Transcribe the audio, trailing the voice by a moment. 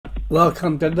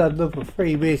Welcome to another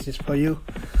free races for you.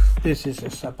 This is a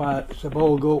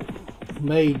Cyborgo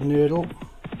Maiden hurdle.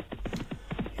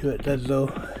 Here at Ludlow,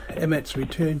 Emmett's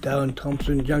Return, Darren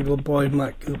Thompson, Jungle Boy,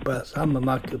 Mark Cooper, Samba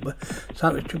Mark Cooper,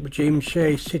 Santa Trooper, James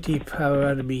Shea, City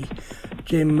Parademy,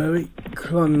 Jim Murray,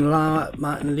 Clon Lara,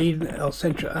 Martin Leiden, El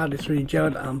Central Artist, Ray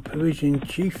Gerard, and Parisian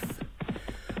Chief.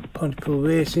 Pontypool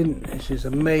Racing. This is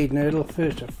a maiden hurdle,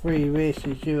 first of 3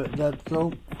 races here at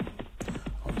Ludlow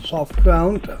on soft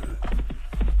ground.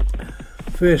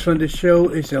 First one to show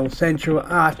is El Central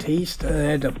Artist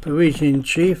ahead of Parisian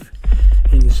Chief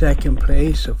in second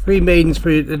place. So 3 maidens for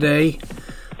you today,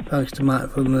 thanks to Matt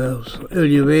from those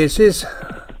earlier races.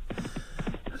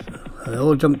 They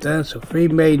all jumped down, so 3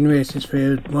 maiden races for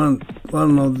you. One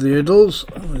of the hurdles.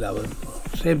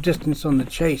 Same distance on the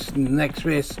chase in the next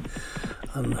race,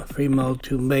 and 3 mile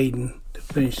 2 maiden to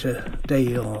finish the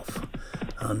day off,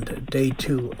 and day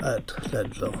 2 at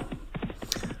Ludlow.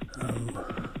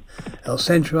 El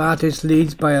Central Artist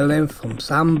leads by a length from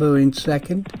Samba in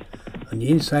second. On the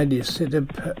inside is City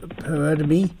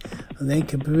Parademy, and then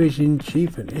Parisian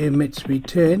Chief and Emmett's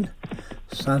Return.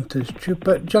 Santa's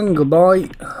Trooper, Jungle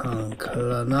Boy, and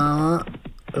Clonara,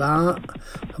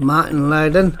 Martin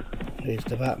Leiden. Here's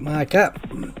the back marker.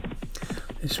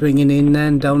 They're swinging in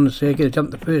then down the circuit. They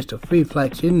jumped the first of 3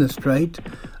 flights in the straight.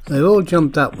 They all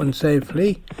jumped that one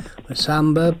safely. With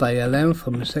Samba by a length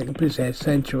from the second place. There's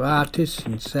Central Artist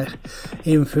in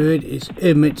third is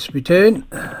Emmett's Return.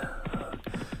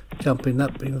 Jumping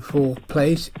up in 4th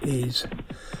place is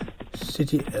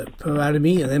City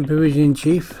Parademy, and then Parisian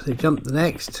Chief. They jumped the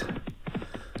next.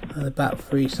 And the back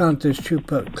 3, Santa's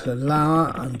Trooper,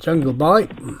 Clara, and Jungle Boy.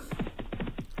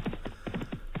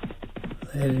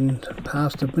 Heading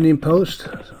past the winning post,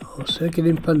 or circuit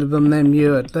in front of them then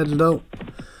here at Ludlow.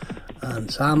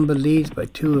 And Samba leads by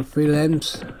 2 or 3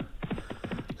 lengths.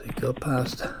 They go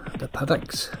past the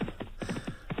paddocks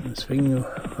and swing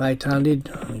right-handed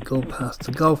and go past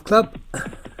the golf club.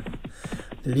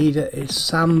 The leader is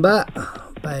Samba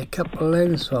by a couple of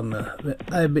lengths from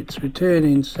Emmett's Return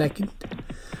in second.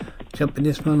 Jumping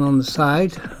this one on the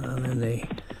side, and then they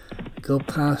go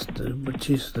past which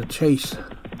is the chase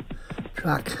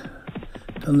track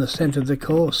down the centre of the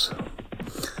course.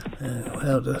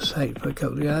 Held the sight for a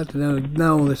couple of yards.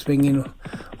 Now they're swinging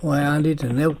right-handed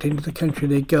and out into the country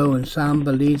they go, and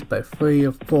Samba leads by 3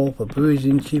 or 4 for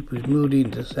Parisian Chief, who's moved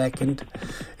into second.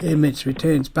 Emmett's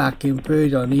returns back in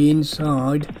third on the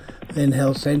inside. Then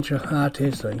El Central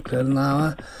Artist and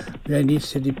Clonara, behind his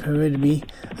City Parademy,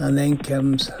 and then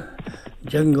comes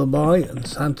Jungle Boy and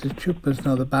Santa's Troopers,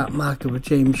 now the back marker for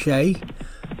James Shea.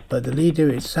 But the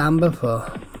leader is Samba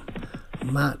for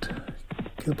Matt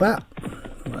Cooper.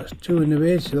 That's 2 in the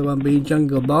race, the one being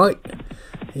Jungle Boy.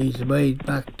 He's way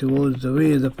back towards the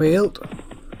rear of the field.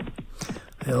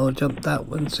 They all jumped that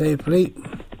one safely.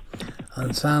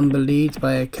 And Samba leads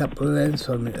by a couple of lengths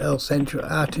from El Central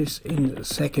Artist in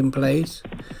second place.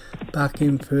 Back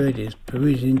in third is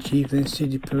Parisian Chief, then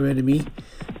City Parademy.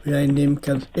 Behind him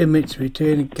comes Emmett's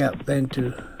Return, gap then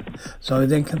to...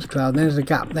 then comes Cloud. There's a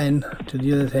gap then to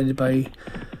the other, headed by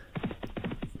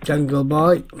Jungle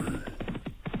Boy.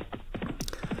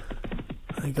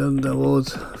 They go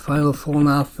towards final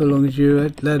 4.5 furlongs here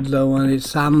at Ludlow, and it's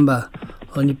Samba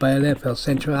only by a length. El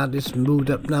Central Artist moved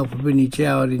up now for Vinnie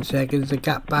Gerard in second. The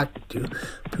gap back to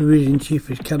Parisian Chief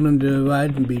is coming under the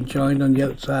ride and being joined on the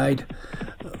outside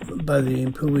by the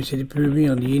improving City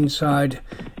Parademy. On the inside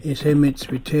is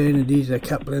Emmett's Return, and these are a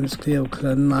couple lengths clear of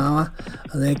Clonara.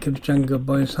 And then comes Jungle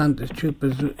Boy and Santa's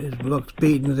Troopers. His blocks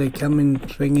beaten as they come in,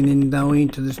 swinging in down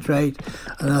into the straight.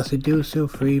 And as they do so,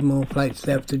 3 more flights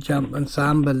left to jump, and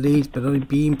Samba leads, but only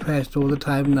being pressed all the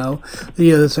time now.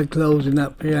 The others are closing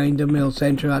up behind them. El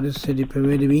Central Artist, City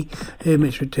Parademy.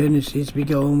 Emmett's Return seems to be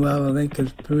going well, and then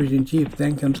comes Parisian Chief.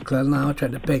 Then comes Clonara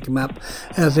trying to pick him up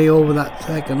as they over that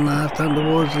second last down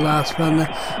towards the last runner.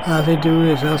 As they do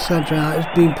this, El Central Artist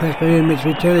being pressed by Emmett's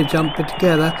Return. They jump it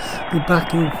together. We're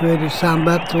back in third is Samba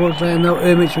up towards there. Now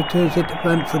Emmett's Return hit the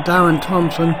front for Darren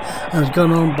Thompson, and has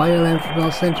gone on by a length from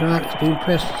El Central Artist, being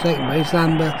pressed second by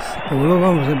Samba. But we're all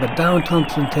wrong with it, but Darren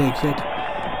Thompson takes it.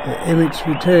 Emmett's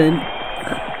Return.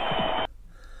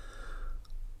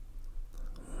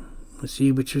 We'll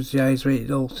see which was the highest rated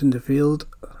horse in the field.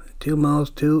 2 miles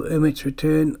 2, Emmett's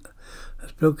Return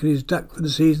has broken his duck for the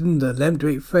season, the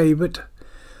 11th favourite.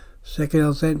 Second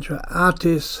El Central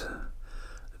Artist,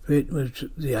 it was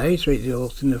the highest rated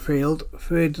horse in the field.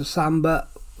 Third Samba,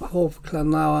 4th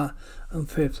Clonara, and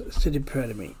 5th City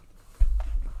Parademy.